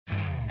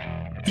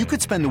You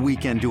could spend the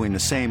weekend doing the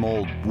same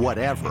old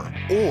whatever,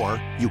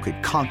 or you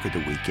could conquer the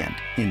weekend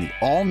in the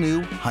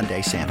all-new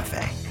Hyundai Santa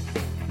Fe.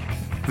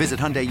 Visit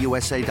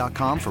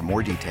HyundaiUSA.com for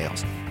more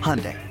details.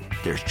 Hyundai,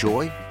 there's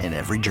joy in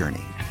every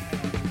journey.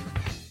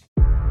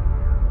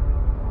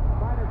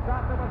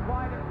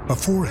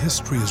 Before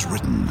history is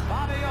written,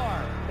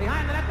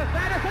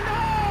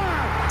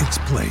 it's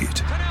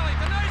played.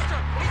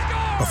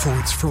 Before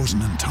it's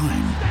frozen in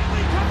time,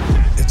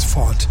 it's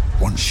fought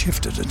one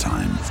shift at a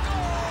time.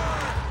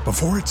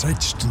 Before it's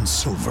etched in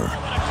silver,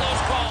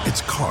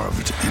 it's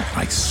carved in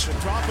ice.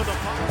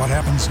 What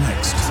happens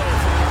next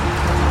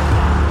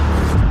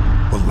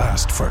will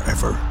last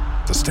forever.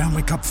 The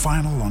Stanley Cup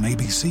Final on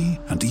ABC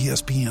and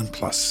ESPN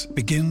Plus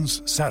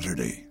begins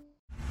Saturday.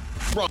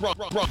 Broncos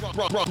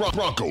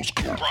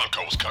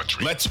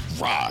country. Let's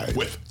ride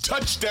with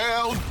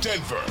Touchdown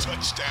Denver.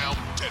 Touchdown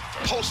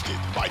Denver.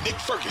 Hosted by Nick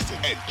Ferguson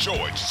and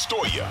George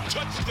Stoya.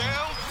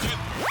 Touchdown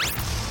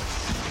Denver.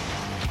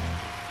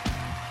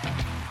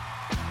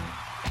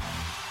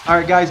 All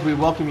right, guys, we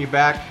welcome you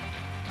back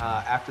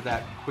after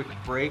that quick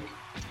break.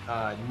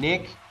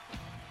 Nick,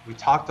 we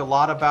talked a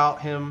lot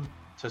about him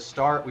to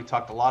start. We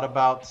talked a lot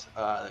about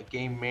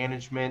game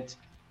management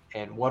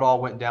and what all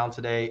went down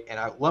today.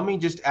 And let me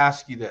just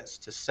ask you this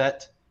to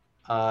set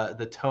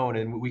the tone,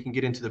 and we can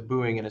get into the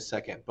booing in a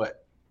second.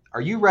 But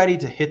are you ready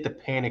to hit the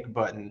panic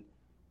button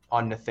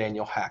on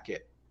Nathaniel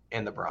Hackett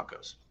and the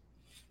Broncos?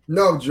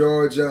 No,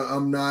 George,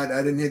 I'm not.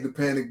 I didn't hit the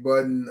panic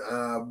button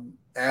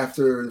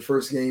after the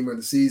first game of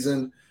the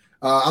season.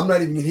 I'm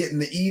not even hitting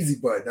the easy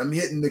button. I'm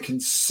hitting the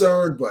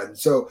concern button.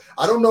 So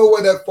I don't know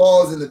where that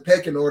falls in the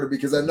pecking order,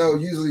 because I know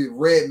usually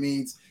red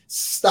means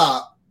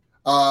stop,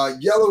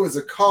 yellow is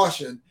a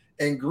caution,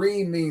 and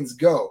green means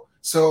go.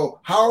 So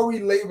how are we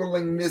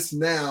labeling this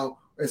now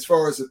as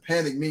far as the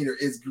panic meter?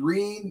 Is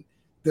green,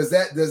 does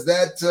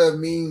that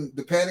mean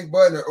the panic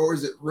button, or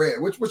is it red?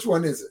 Which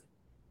one is it?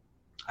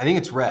 I think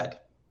it's red.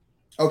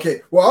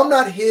 Okay, well, I'm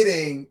not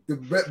hitting the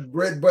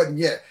red button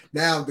yet.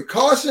 Now, the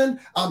caution,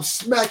 I'm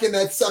smacking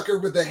that sucker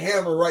with a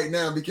hammer right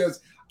now, because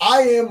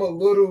I am a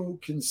little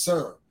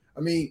concerned.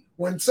 I mean,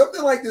 when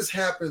something like this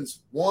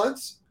happens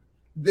once,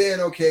 then,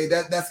 okay,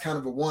 that's kind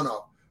of a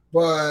one-off.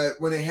 But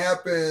when it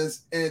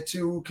happens in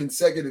 2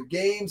 consecutive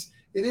games,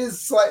 it is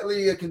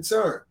slightly a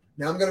concern.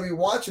 Now, I'm going to be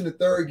watching the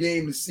third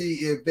game to see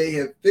if they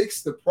have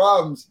fixed the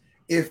problems.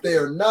 If they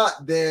are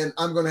not, then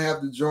I'm going to have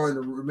to join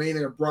the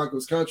remaining of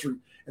Broncos country,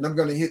 and I'm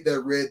going to hit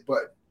that red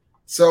button.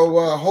 So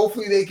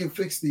hopefully they can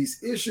fix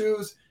these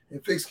issues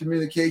and fix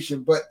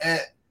communication. But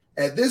at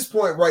this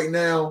point right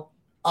now,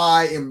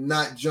 I am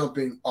not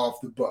jumping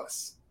off the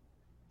bus.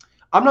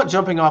 I'm not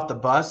jumping off the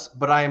bus,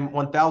 but I am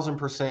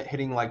 1,000%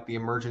 hitting like the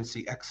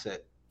emergency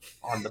exit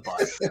on the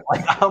bus.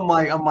 I'm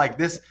like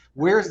this.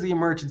 Where's the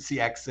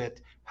emergency exit?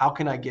 How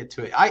can I get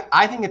to it?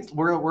 I think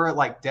we're at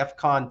like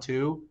DEFCON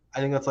 2. I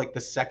think that's like the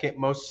second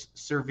most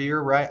severe,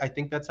 right? I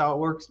think that's how it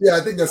works. Yeah, I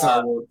think that's how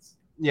it works.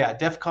 Yeah,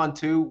 DEFCON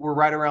 2, we're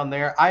right around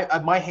there.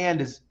 My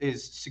hand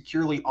is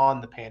securely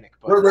on the panic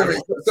button.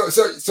 Wait.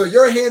 So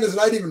your hand is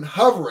not even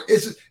hovering.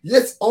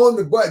 It's on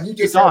the button. You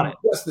just on it.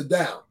 Press it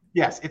down.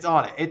 Yes, it's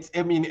on it.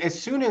 As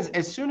soon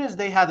as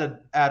they had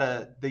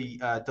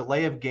the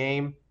delay of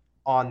game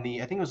on I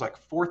think it was like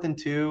 4th and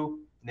 2,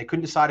 and they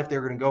couldn't decide if they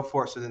were going to go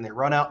for it. So then they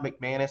run out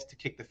McManus to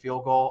kick the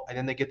field goal, and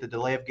then they get the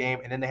delay of game,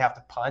 and then they have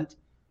to punt.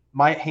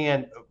 My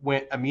hand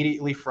went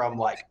immediately from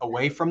like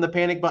away from the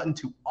panic button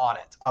to on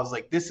it. I was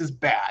like, this is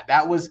bad.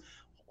 That was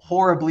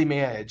horribly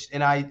managed.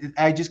 And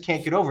I just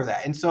can't get over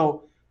that. And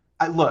so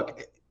I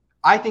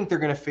think they're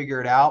going to figure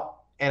it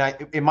out. And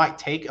it might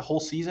take a whole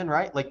season,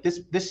 right? Like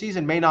this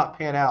season may not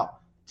pan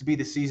out to be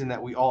the season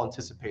that we all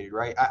anticipated,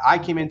 right? I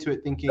came into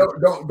it thinking,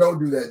 don't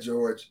do that,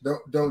 George.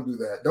 Don't do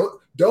that.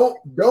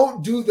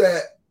 Don't do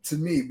that to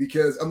me,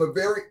 because I'm a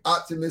very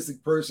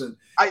optimistic person.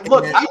 I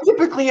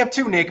typically am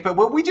too, Nick, but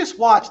what we just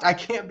watched, I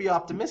can't be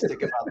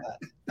optimistic about that.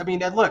 I mean,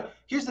 look,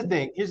 here's the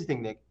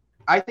thing, Nick.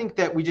 I think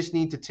that we just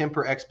need to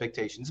temper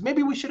expectations.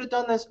 Maybe we should have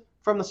done this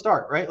from the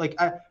start, right? Like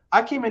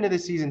I came into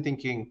this season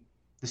thinking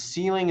the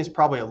ceiling is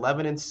probably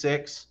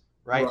 11-6,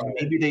 right?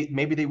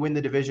 Maybe they win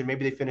the division,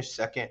 maybe they finish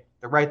second.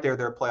 They're right there,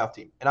 they're a playoff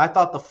team. And I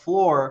thought the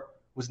floor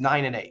was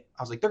 9-8. I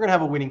was like, they're gonna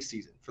have a winning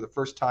season for the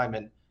first time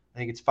in I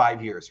think it's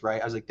 5 years,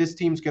 right? I was like, this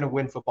team's going to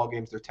win football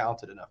games. They're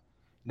talented enough.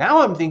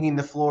 Now I'm thinking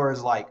the floor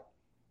is like,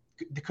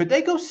 could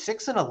they go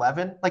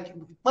 6-11? Like,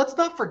 let's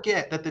not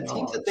forget that the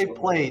teams that they've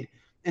played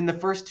in the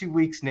first 2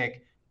 weeks,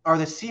 Nick, are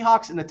the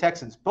Seahawks and the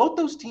Texans. Both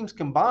those teams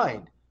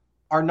combined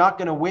are not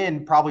going to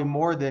win probably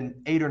more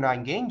than 8 or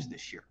 9 games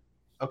this year,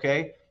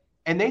 okay?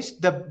 And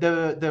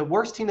the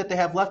worst team that they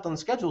have left on the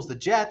schedule is the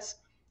Jets,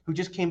 who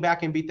just came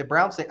back and beat the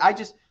Browns.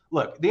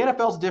 Look, the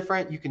NFL's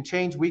different. You can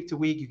change week to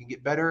week. You can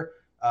get better.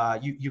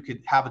 You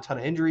could have a ton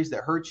of injuries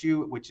that hurt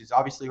you, which is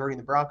obviously hurting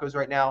the Broncos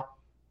right now.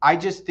 I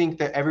just think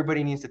that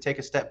everybody needs to take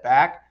a step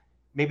back,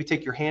 maybe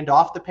take your hand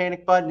off the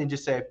panic button and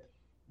just say,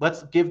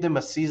 let's give them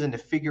a season to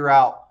figure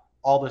out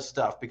all this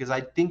stuff, because I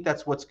think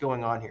that's what's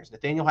going on here.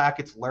 Nathaniel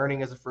Hackett's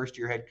learning as a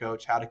first-year head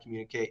coach how to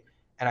communicate,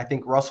 and I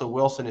think Russell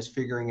Wilson is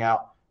figuring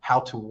out how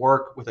to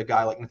work with a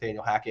guy like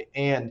Nathaniel Hackett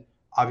and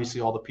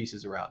obviously all the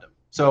pieces around him.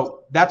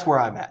 So that's where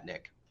I'm at,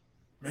 Nick.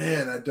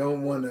 Man, I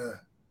don't want to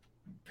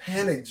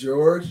panic,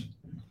 George.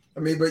 I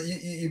mean, but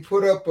you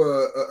put up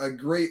a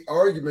great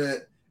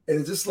argument, and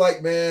it's just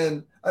like,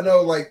 man, I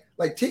know like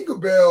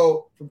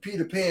Tinkerbell from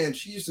Peter Pan,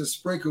 she used to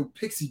sprinkle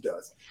pixie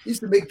dust. It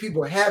used to make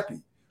people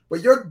happy.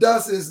 But your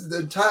dust is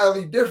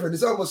entirely different.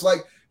 It's almost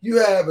like you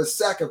have a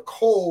sack of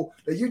coal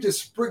that you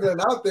just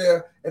sprinkling out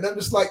there, and I'm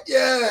just like,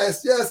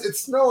 yes, it's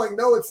snowing.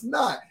 No, it's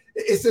not.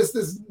 It's just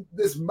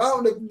this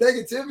mountain of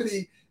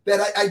negativity that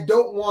I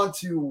don't want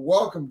to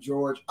welcome,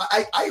 George.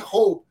 I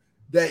hope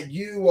that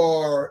you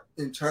are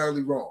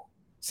entirely wrong,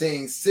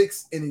 saying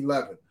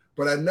 6-11.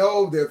 But I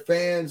know there are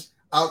fans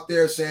out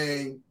there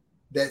saying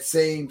that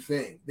same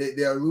thing.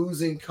 They are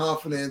losing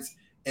confidence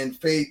and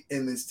faith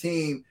in this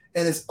team.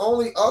 And it's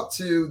only up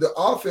to the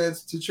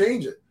offense to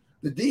change it.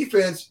 The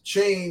defense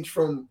changed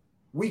from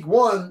week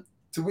 1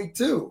 to week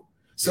 2.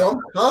 So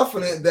I'm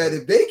confident that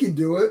if they can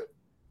do it,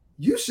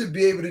 you should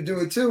be able to do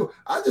it too.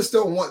 I just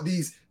don't want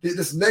this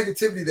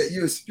negativity that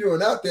you're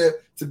spewing out there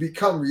to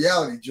become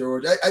reality,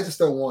 George. I just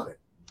don't want it.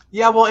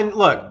 Yeah, well, and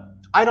look,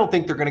 I don't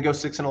think they're going to go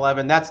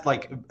 6-11. That's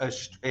like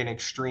an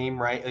extreme,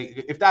 right?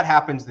 If that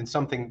happens, then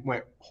something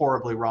went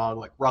horribly wrong,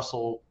 like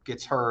Russell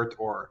gets hurt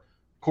or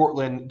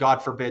Cortland,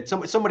 God forbid,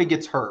 somebody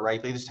gets hurt,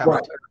 right? They just have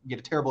get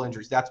a terrible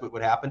injuries. That's what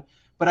would happen.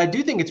 But I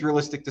do think it's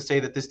realistic to say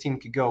that this team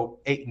could go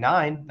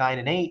 8-9,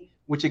 9-8,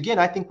 which again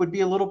I think would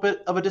be a little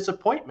bit of a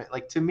disappointment.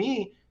 Like to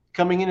me,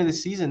 coming into the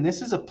season,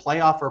 this is a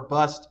playoff or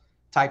bust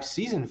type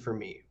season for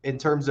me in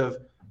terms of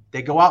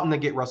they go out and they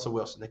get Russell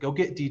Wilson, they go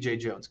get DJ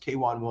Jones,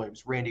 K'Wan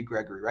Williams, Randy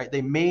Gregory, right?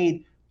 They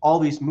made all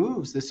these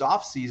moves this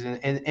offseason,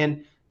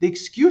 and the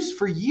excuse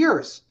for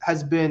years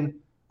has been,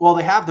 well,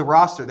 they have the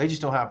roster, they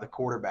just don't have the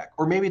quarterback,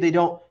 or maybe they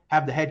don't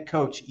have the head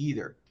coach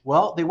either.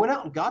 Well, they went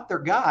out and got their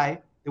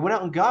guy. They went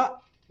out and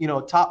got,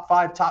 top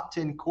 5, top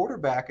 10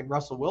 quarterback in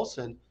Russell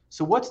Wilson.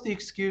 So what's the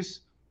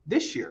excuse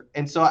this year?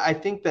 And so I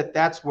think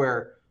that's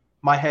where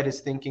my head is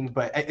thinking.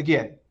 But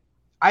again,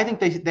 I think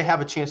they have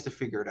a chance to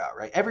figure it out,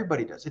 right?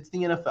 Everybody does. It's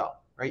the NFL,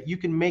 right? You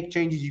can make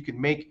changes. You can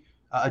make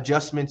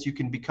adjustments. You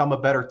can become a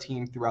better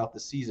team throughout the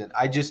season.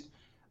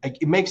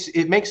 It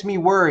makes me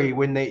worry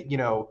when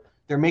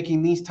they're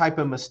making these type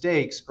of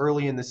mistakes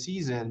early in the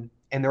season,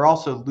 and they're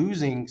also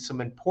losing some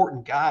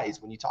important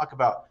guys. When you talk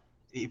about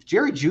if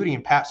Jerry Jeudy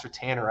and Pat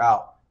Surtain are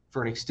out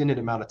for an extended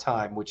amount of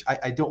time, which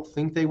I don't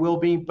think they will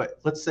be, but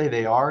let's say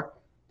they are,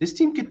 this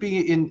team could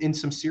be in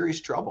some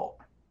serious trouble.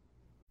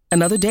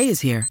 Another day is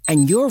here,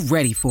 and you're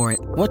ready for it.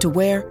 What to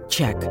wear?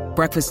 Check.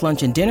 Breakfast,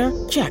 lunch, and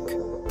dinner? Check.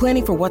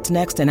 Planning for what's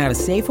next and how to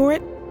save for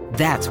it?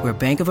 That's where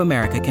Bank of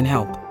America can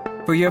help.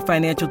 For your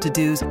financial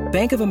to-dos,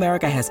 Bank of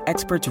America has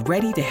experts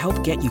ready to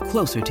help get you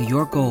closer to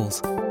your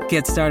goals.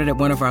 Get started at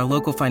one of our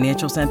local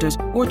financial centers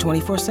or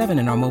 24/7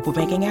 in our mobile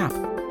banking app.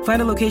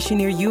 Find a location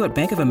near you at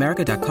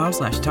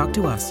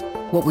bankofamerica.com/talktous.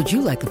 What would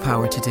you like the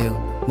power to do?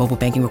 Mobile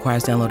banking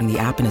requires downloading the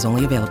app and is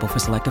only available for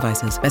select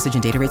devices. Message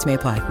and data rates may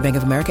apply. Bank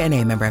of America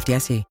NA, member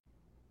FDIC.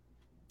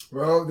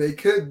 Well, they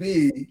could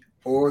be,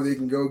 or they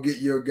can go get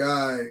your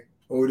guy,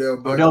 Odell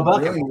Beckham. Odell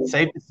Beckham,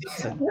 save the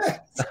season.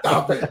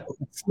 Stop it.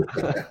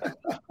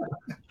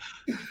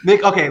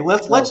 Nick, okay,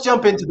 let's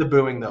jump into the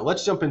booing though.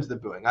 Let's jump into the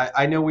booing.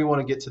 I know we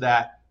want to get to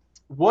that.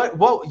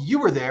 What you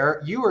were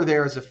there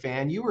as a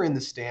fan, you were in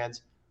the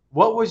stands.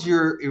 What was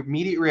your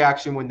immediate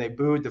reaction when they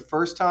booed the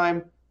first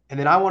time? And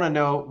then I want to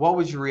know, what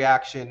was your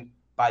reaction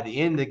by the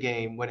end of the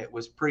game when it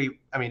was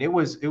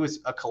it was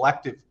a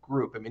collective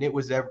group. I mean, it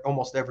was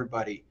almost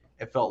everybody,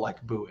 it felt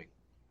like, booing.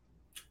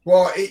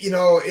 Well,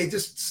 it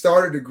just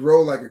started to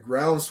grow like a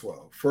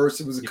groundswell.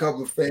 First, it was a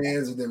couple of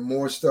fans, and then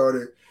more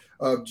started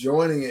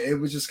joining it. It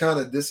was just kind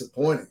of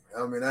disappointing.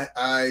 I mean,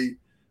 I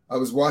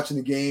was watching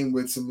the game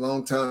with some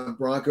longtime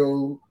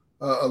Bronco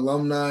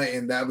alumni,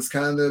 and that was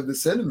kind of the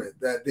sentiment,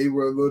 that they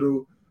were a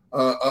little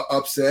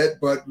upset,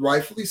 but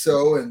rightfully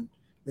so. And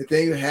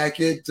Nathaniel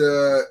Hackett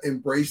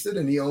embraced it,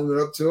 and he owned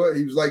it up to it.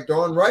 He was like,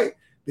 darn right,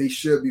 they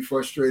should be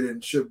frustrated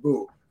and should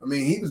boo. I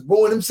mean, he was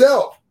booing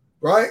himself,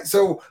 right?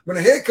 So when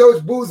a head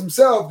coach boos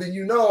himself, then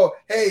hey,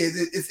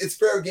 it's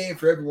fair game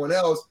for everyone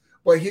else.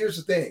 But here's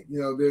the thing,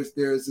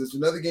 there's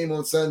another game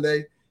on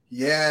Sunday.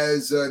 He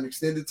has an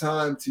extended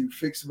time to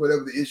fix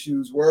whatever the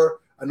issues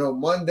were. I know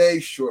Monday,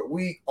 short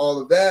week, all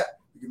of that.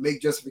 You can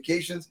make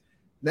justifications.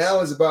 Now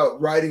it's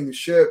about riding the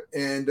ship,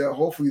 and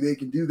hopefully they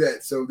can do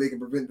that so they can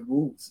prevent the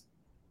boos.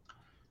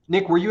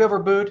 Nick, were you ever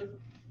booed?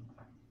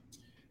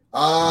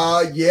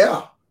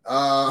 Yeah.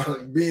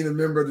 Being a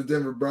member of the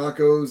Denver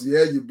Broncos,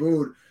 yeah, you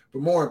booed.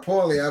 But more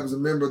importantly, I was a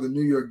member of the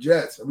New York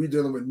Jets, and we're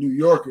dealing with New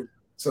Yorkers.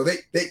 So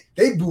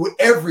they boo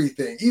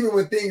everything. Even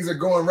when things are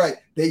going right,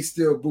 they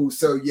still boo.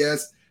 So,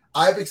 yes,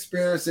 I've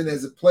experienced it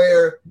as a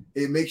player.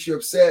 It makes you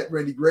upset.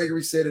 Randy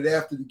Gregory said it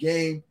after the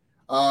game.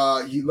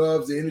 He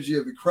loves the energy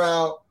of the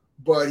crowd,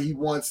 but he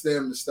wants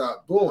them to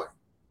stop booing.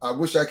 I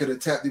wish I could have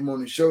tapped him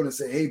on the shoulder and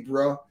say, hey,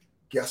 bro,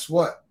 guess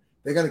what?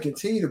 They're going to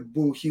continue to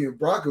boo here in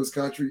Broncos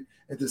country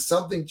until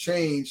something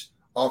change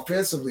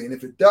offensively. And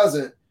if it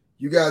doesn't,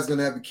 you guys are going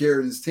to have to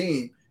carry this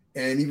team.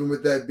 And even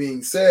with that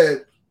being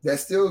said,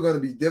 that's still going to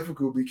be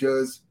difficult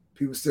because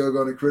people still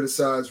going to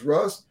criticize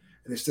Russ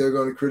and they're still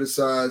going to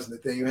criticize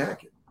Nathaniel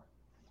Hackett.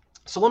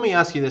 So let me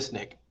ask you this,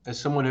 Nick, as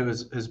someone who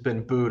has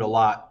been booed a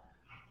lot,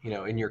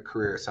 in your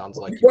career, it sounds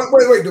like.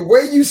 Wait. The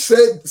way you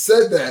said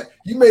that,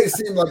 you made it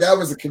seem like I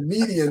was a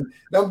comedian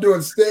and I'm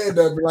doing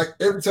stand-up. Like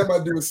every time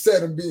I do a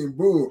set, I'm being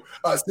booed.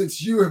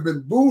 Since you have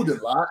been booed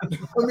a lot.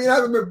 I mean, I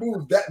haven't been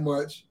booed that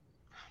much.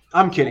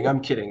 I'm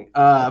kidding.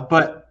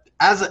 But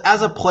as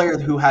a player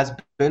who has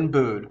been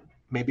booed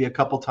maybe a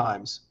couple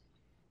times,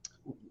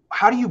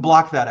 how do you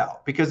block that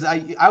out? Because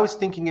I was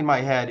thinking in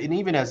my head, and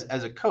even as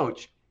a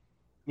coach,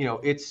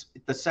 it's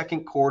the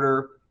second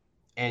quarter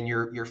and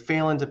you're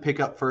failing to pick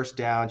up first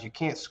downs. You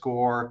can't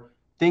score.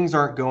 Things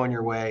aren't going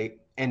your way.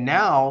 And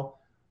now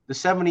the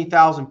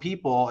 70,000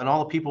 people and all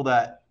the people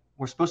that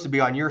were supposed to be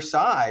on your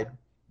side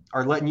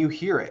are letting you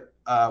hear it.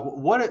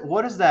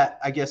 What does that,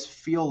 I guess,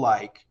 feel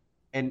like?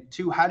 And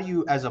two, how do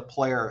you as a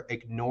player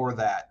ignore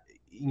that?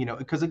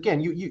 Because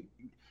again,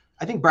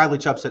 I think Bradley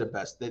Chubb said it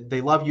best.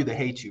 They love you, they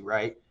hate you,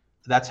 right?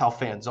 That's how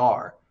fans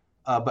are.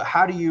 But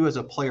how do you as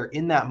a player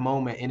in that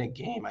moment in a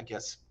game, I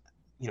guess,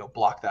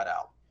 block that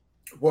out?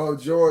 Well,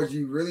 George,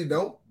 you really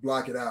don't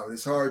block it out.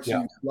 It's hard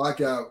to block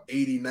out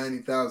 80,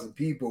 90,000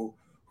 people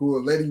who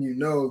are letting you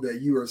know that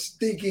you are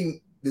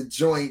stinking the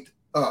joint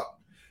up.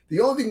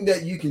 The only thing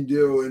that you can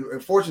do,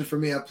 and fortunately for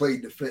me, I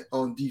played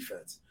on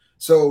defense.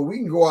 So we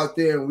can go out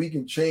there and we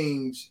can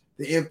change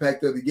the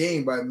impact of the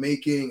game by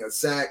making a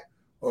sack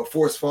or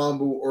forced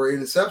fumble or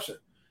interception.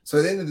 So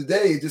at the end of the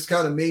day, it just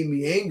kind of made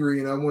me angry,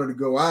 and I wanted to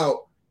go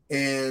out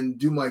and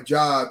do my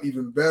job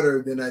even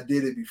better than I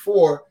did it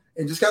before.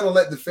 And just kind of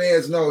let the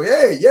fans know,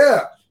 hey,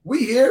 yeah,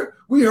 we here.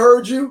 We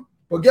heard you.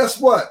 But guess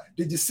what?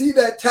 Did you see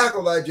that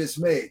tackle I just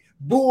made?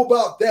 Boo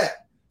about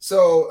that.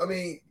 So, I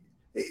mean,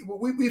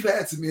 we've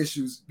had some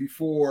issues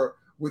before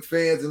with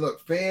fans. And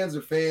look, fans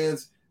are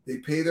fans. They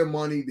pay their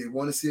money. They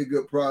want to see a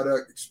good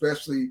product,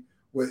 especially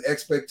with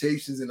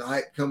expectations and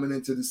hype coming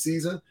into the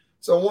season.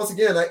 So, once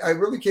again, I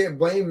really can't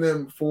blame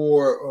them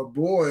for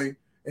booing.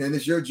 And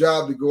it's your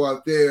job to go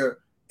out there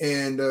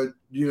and,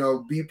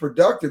 be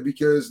productive,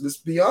 because let's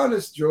be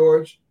honest,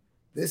 George,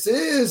 this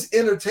is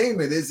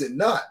entertainment, is it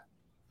not?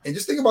 And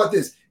just think about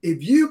this.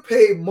 If you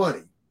pay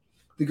money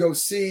to go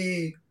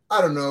see,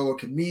 I don't know, a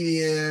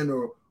comedian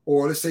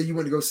or let's say you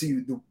went to go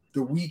see the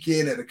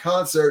Weeknd at a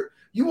concert,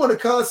 you want a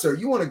concert,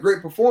 you want a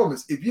great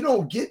performance. If you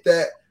don't get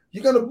that,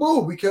 you're going to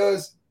boo,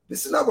 because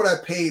this is not what I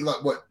paid.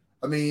 Like what?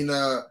 I mean,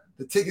 the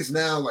tickets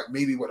now, like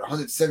maybe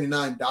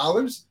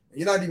 $179.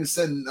 You're not even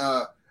sitting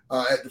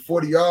at the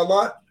 40-yard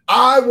line.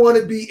 I want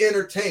to be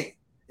entertained.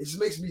 It just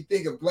makes me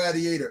think of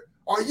Gladiator.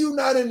 Are you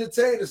not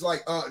entertained? It's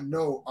like,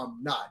 no,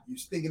 I'm not. You're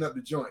stinking up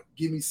the joint.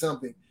 Give me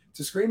something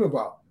to scream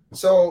about.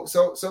 So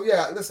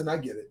yeah, listen, I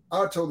get it. I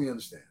totally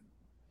understand.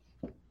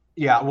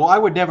 Yeah, well, I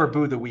would never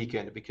boo the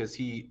Weeknd because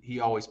he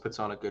always puts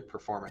on a good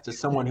performance. As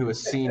someone who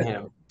has seen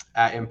him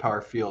at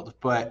Empire Field.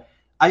 But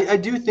I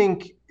do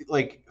think,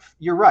 like,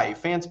 you're right.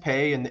 Fans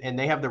pay and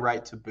they have the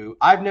right to boo.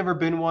 I've never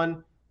been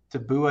one to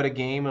boo at a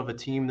game of a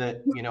team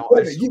that,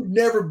 you've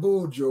never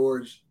booed,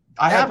 George.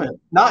 I haven't.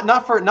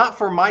 Not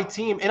for my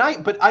team.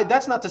 But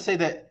that's not to say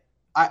that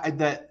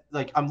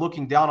I'm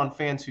looking down on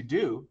fans who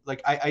do.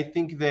 Like I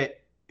think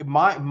that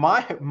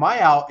my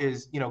out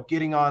is,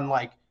 getting on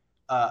like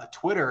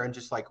Twitter and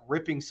just like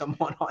ripping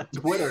someone on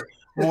Twitter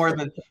more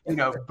than,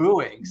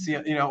 booing.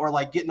 Or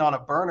like getting on a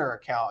burner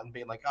account and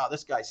being like, oh,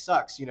 this guy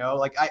sucks,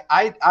 Like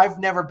I've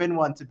never been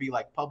one to be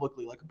like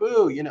publicly like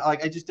boo,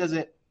 like it just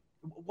doesn't.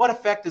 What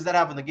effect does that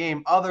have on the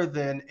game other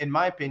than, in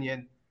my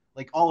opinion,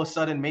 like all of a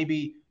sudden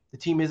maybe the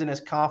team isn't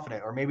as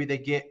confident, or maybe they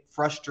get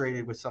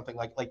frustrated with something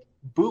like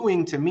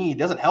booing to me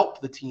doesn't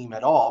help the team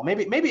at all.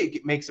 Maybe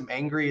it makes them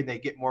angry and they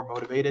get more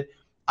motivated.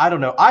 I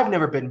don't know. I've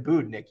never been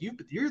booed, Nick.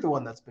 You're the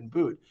one that's been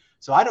booed.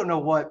 So I don't know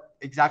what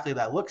exactly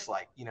that looks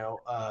like.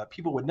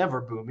 People would never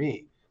boo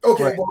me.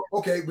 Okay.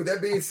 With that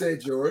being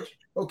said, George,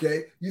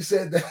 you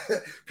said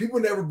that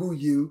people never boo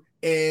you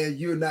and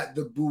you're not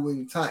the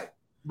booing type.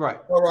 Right.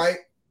 All right.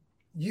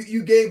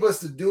 You gave us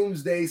the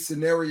doomsday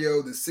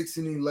scenario, the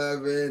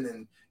 16-11,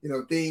 and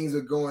things are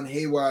going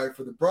haywire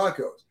for the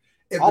Broncos.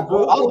 I'll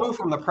boo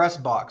from the press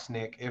box,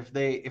 Nick, if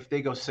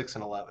they go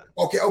 6-11.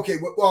 Okay.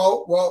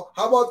 Well,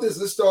 how about this?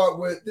 Let's start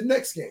with the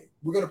next game.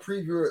 We're going to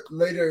preview it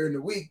later in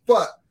the week.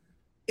 But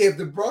if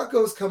the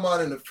Broncos come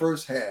out in the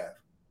first half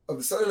of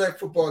the Sunday Night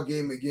Football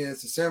game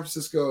against the San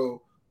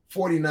Francisco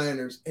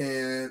 49ers,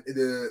 and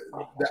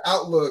the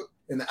outlook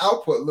and the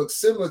output looks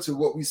similar to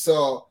what we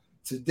saw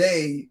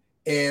today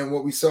and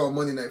what we saw on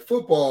Monday Night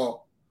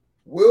Football,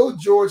 will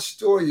George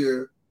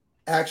Stoyer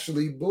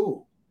actually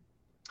boo?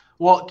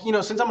 Well,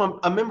 since I'm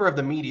a member of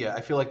the media, I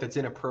feel like that's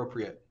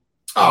inappropriate.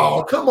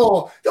 Oh, come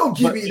on. Don't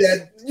give me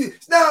that.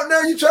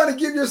 Now you're trying to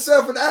give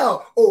yourself an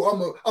out.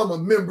 Oh, I'm a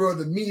member of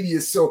the media,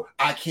 so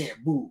I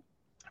can't boo.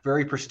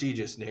 Very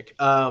prestigious, Nick.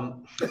 I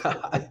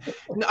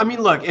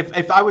mean, look,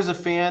 if I was a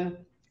fan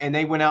and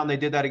they went out and they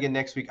did that again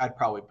next week, I'd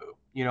probably boo.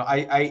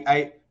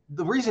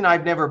 the reason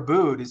I've never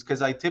booed is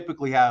because I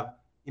typically have,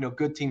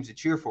 good teams to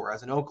cheer for.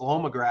 As an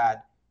Oklahoma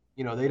grad,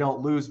 they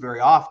don't lose very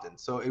often.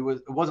 So it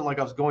wasn't like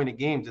I was going to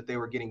games that they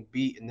were getting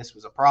beat and this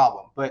was a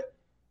problem. But,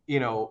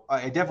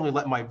 I definitely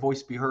let my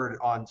voice be heard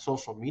on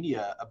social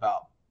media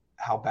about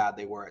how bad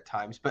they were at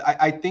times. But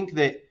I think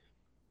that,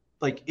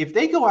 like, if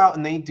they go out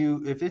and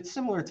if it's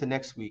similar to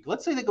next week,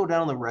 let's say they go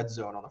down in the red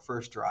zone on the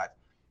first drive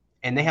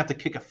and they have to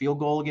kick a field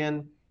goal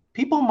again,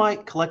 people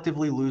might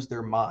collectively lose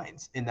their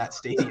minds in that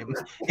stadium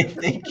if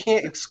they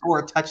can't score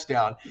a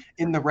touchdown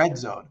in the red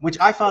zone, which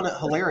I found it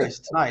hilarious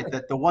tonight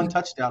that the one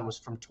touchdown was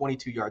from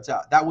 22 yards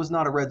out. That was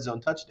not a red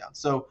zone touchdown.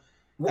 So,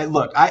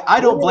 look, I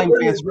don't blame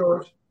fans.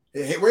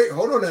 Hey, wait,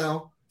 hold on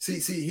now.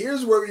 See,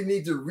 here's where we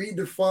need to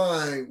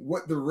redefine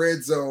what the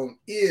red zone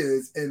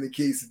is in the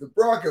case of the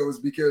Broncos,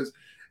 because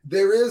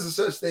there is a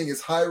such thing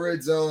as high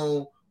red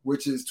zone,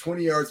 which is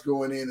 20 yards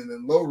going in, and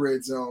then low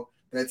red zone,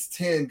 that's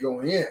 10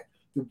 going in.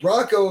 The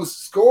Broncos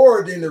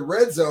scored in the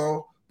red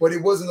zone, but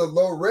it wasn't a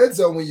low red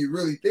zone when you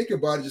really think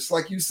about it, just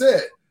like you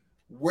said.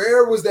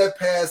 Where was that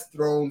pass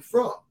thrown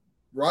from,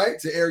 right?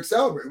 To Eric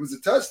Salbert. It was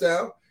a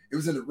touchdown. It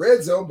was in the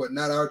red zone, but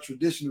not our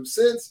traditional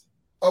sense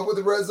of what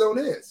the red zone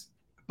is.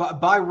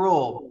 But by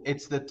rule,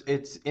 it's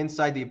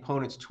inside the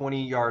opponent's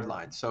 20-yard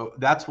line. So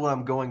that's what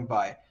I'm going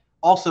by.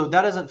 Also,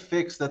 that doesn't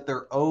fix that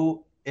they're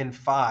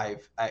 0-5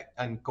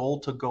 at goal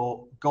to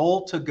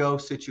go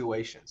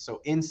situations.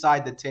 So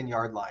inside the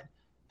 10-yard line,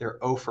 they're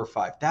 0 for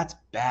 5. That's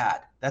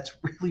bad. That's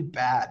really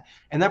bad.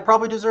 And that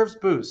probably deserves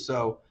boos.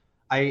 So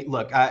I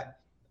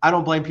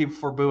don't blame people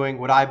for booing.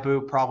 Would I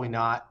boo? Probably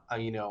not.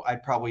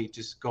 I'd probably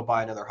just go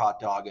buy another hot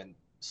dog and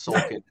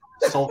sulk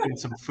in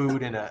some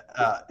food and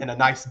a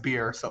nice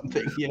beer or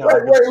something.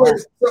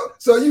 Wait.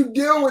 So you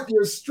deal with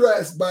your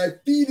stress by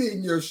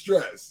feeding your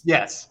stress.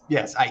 Yes.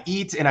 I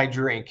eat and I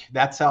drink.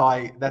 That's how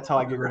I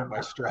get rid of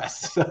my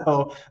stress.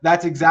 So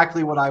that's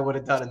exactly what I would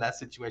have done in that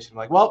situation.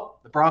 Like, well,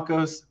 the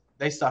Broncos,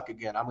 they suck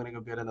again. I'm going to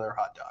go get another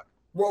hot dog.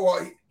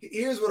 Well,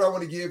 here's what I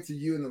want to give to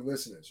you and the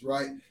listeners,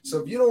 right? So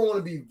if you don't want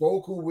to be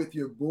vocal with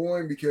your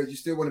booing because you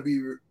still want to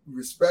be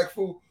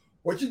respectful,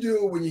 what you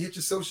do when you hit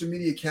your social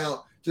media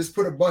account, just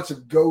put a bunch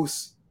of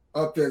ghosts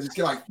up there. Just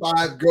get like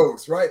 5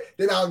 ghosts, right?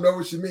 Then I'll know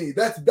what you mean.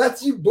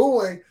 That's you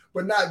booing,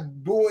 but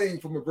not booing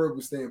from a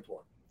verbal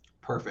standpoint.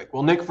 Perfect.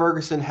 Well, Nick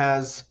Ferguson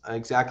has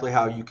exactly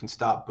how you can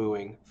stop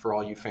booing for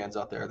all you fans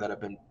out there that have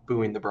been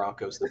booing the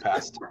Broncos the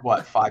past,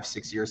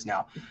 5-6 years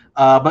now.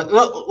 But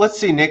let's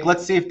see, Nick.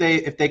 Let's see if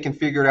they can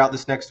figure it out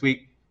this next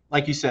week.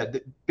 Like you said,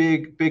 the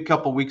big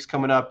couple weeks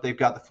coming up. They've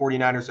got the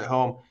 49ers at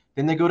home.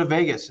 Then they go to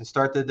Vegas and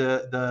start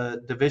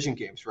the division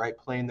games, right?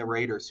 Playing the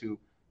Raiders, who,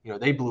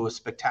 they blew a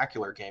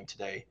spectacular game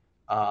today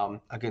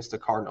against the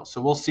Cardinals.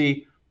 So we'll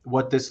see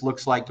what this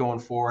looks like going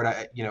forward.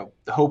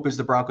 The hope is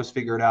the Broncos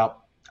figure it out.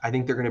 I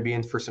think they're going to be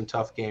in for some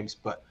tough games,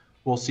 but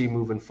we'll see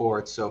moving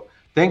forward. So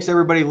thanks,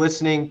 everybody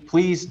listening.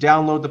 Please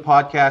download the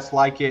podcast,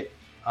 like it,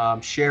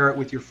 share it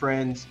with your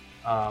friends.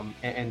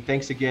 And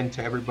thanks again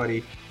to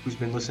everybody who's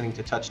been listening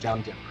to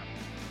Touchdown Denver.